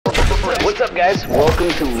What's up, guys? Welcome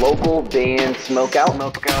to local band Smokeout.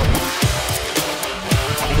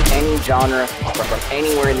 Any genre from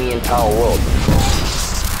anywhere in the entire world.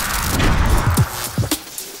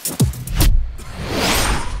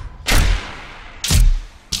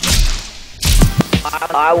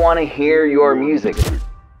 I want to hear your music.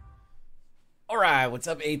 Alright, what's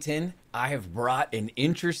up, A10? I have brought an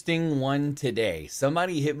interesting one today.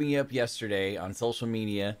 Somebody hit me up yesterday on social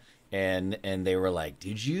media and they were like,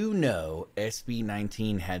 did you know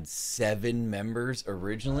SB19 had 7 members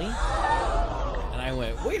originally? And I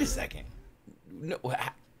went, wait a second. No,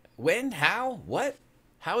 when? How? What?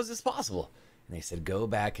 How is this possible? And they said, go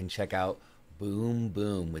back and check out Bboom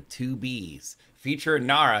Bboom with 2 B's. Featuring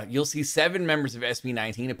Narra. You'll see 7 members of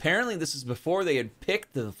SB19. Apparently, this is before they had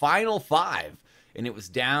picked the final 5. And it was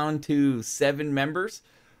down to 7 members.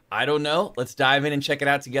 I don't know. Let's dive in and check it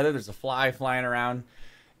out together. There's a fly flying around.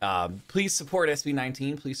 Please support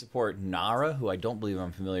SB19. Please support Narra, who I don't believe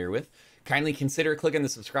I'm familiar with. Kindly consider clicking the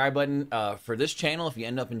subscribe button for this channel if you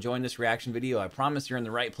end up enjoying this reaction video. I promise you're in the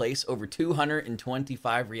right place. Over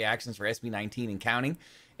 225 reactions for SB19 and counting.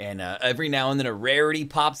 And every now and then a rarity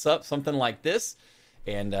pops up, something like this.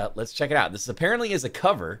 And let's check it out. This apparently is a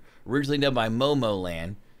cover, originally done by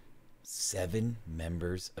MOMOLAND. 7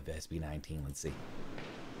 members of SB19. Let's see.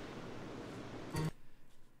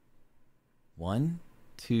 1,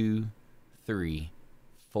 2, 3,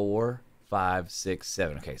 4, 5, 6,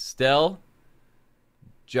 7. Okay, Stell,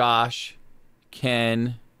 Josh,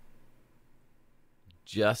 Ken,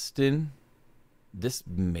 Justin. This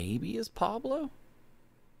maybe is Pablo?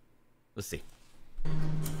 Let's see.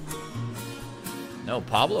 No,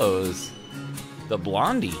 Pablo is the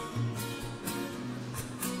blondie.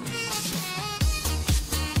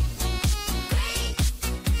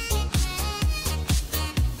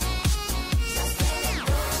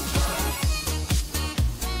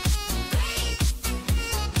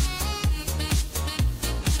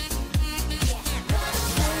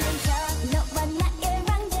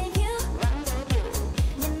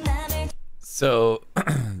 So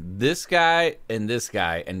this guy and this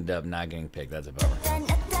guy ended up not getting picked. That's a bummer.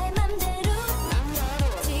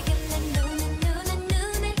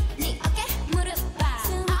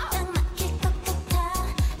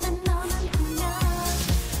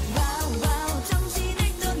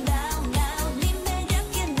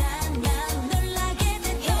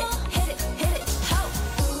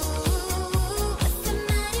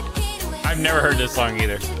 I've never heard this song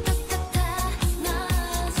either.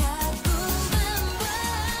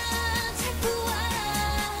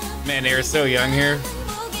 Man, they were so young here.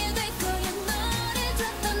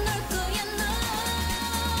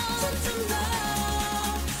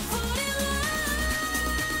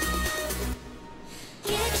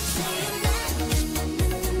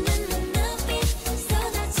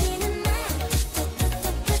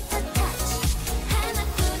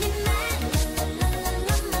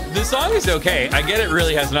 The song is okay. I get it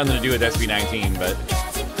really has nothing to do with SB19, but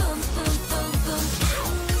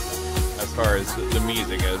as far as the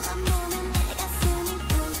music goes.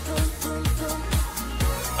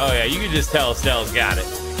 Oh yeah, you can just tell Stell's got it.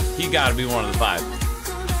 He gotta be one of the 5.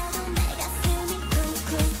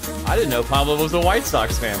 I didn't know Pablo was a White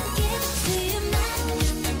Sox fan.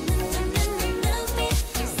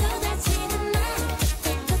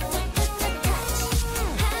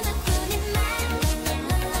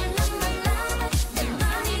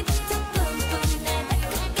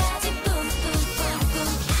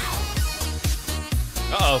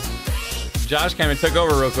 Uh-oh. Josh came and took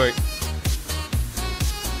over real quick.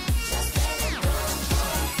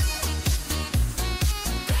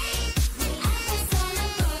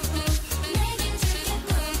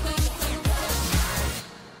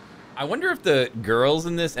 I wonder if the girls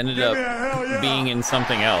in this ended up being in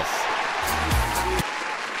something else.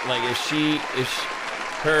 Like, is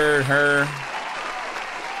her?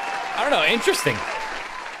 I don't know. Interesting.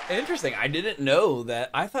 I didn't know that.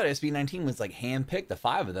 I thought SB19 was like handpicked, the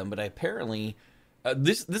 5 of them, but apparently,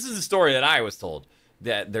 this is the story that I was told,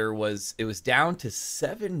 that it was down to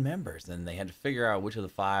 7 members, and they had to figure out which of the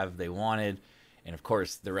 5 they wanted, and of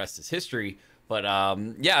course the rest is history. But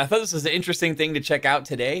yeah, I thought this was an interesting thing to check out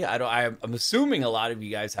today. I'm assuming a lot of you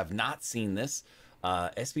guys have not seen this.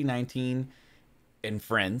 SB19 and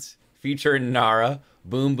Friends featuring Narra,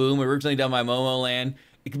 Bboom Bboom, originally done by MOMOLAND.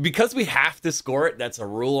 Because we have to score it, that's a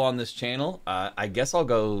rule on this channel. I guess I'll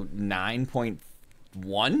go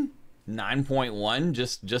 9.1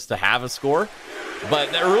 just to have a score.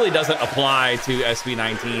 But that really doesn't apply to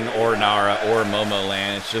SB19 or Narra or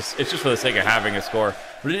MOMOLAND. It's just for the sake of having a score.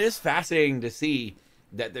 But it is fascinating to see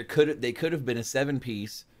that they could have been a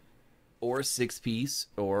 7-piece or a 6-piece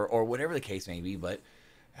or whatever the case may be. But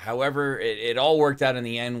however, it all worked out in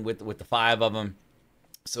the end with the 5 of them.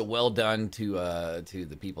 So well done to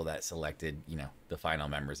the people that selected, you know, the final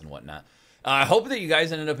members and whatnot. I hope that you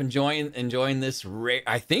guys ended up enjoying this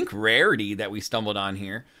I think rarity that we stumbled on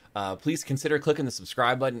here. Please consider clicking the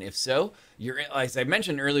subscribe button. If so, as I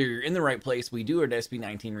mentioned earlier, you're in the right place. We do an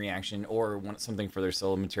SB19 reaction or want something for their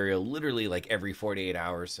solo material literally like every 48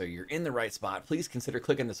 hours. So you're in the right spot. Please consider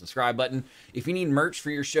clicking the subscribe button. If you need merch for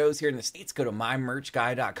your shows here in the States, go to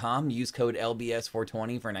mymerchguy.com. Use code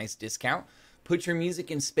LBS420 for a nice discount. Put your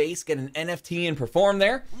music in space, get an NFT, and perform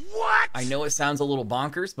there. What? I know it sounds a little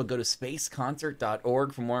bonkers, but go to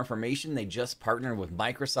spaceconcert.org for more information. They just partnered with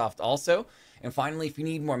Microsoft also. And finally, if you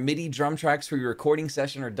need more MIDI drum tracks for your recording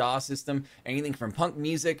session or DAW system, anything from punk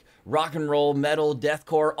music, rock and roll, metal,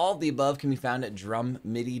 deathcore, all of the above can be found at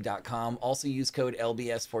drummidi.com. Also use code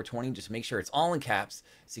LBS420. Just make sure it's all in caps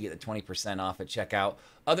so you get the 20% off at checkout.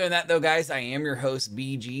 Other than that, though, guys, I am your host,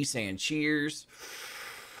 BG, saying cheers.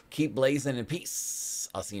 Keep blazing in peace.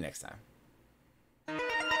 I'll see you next time.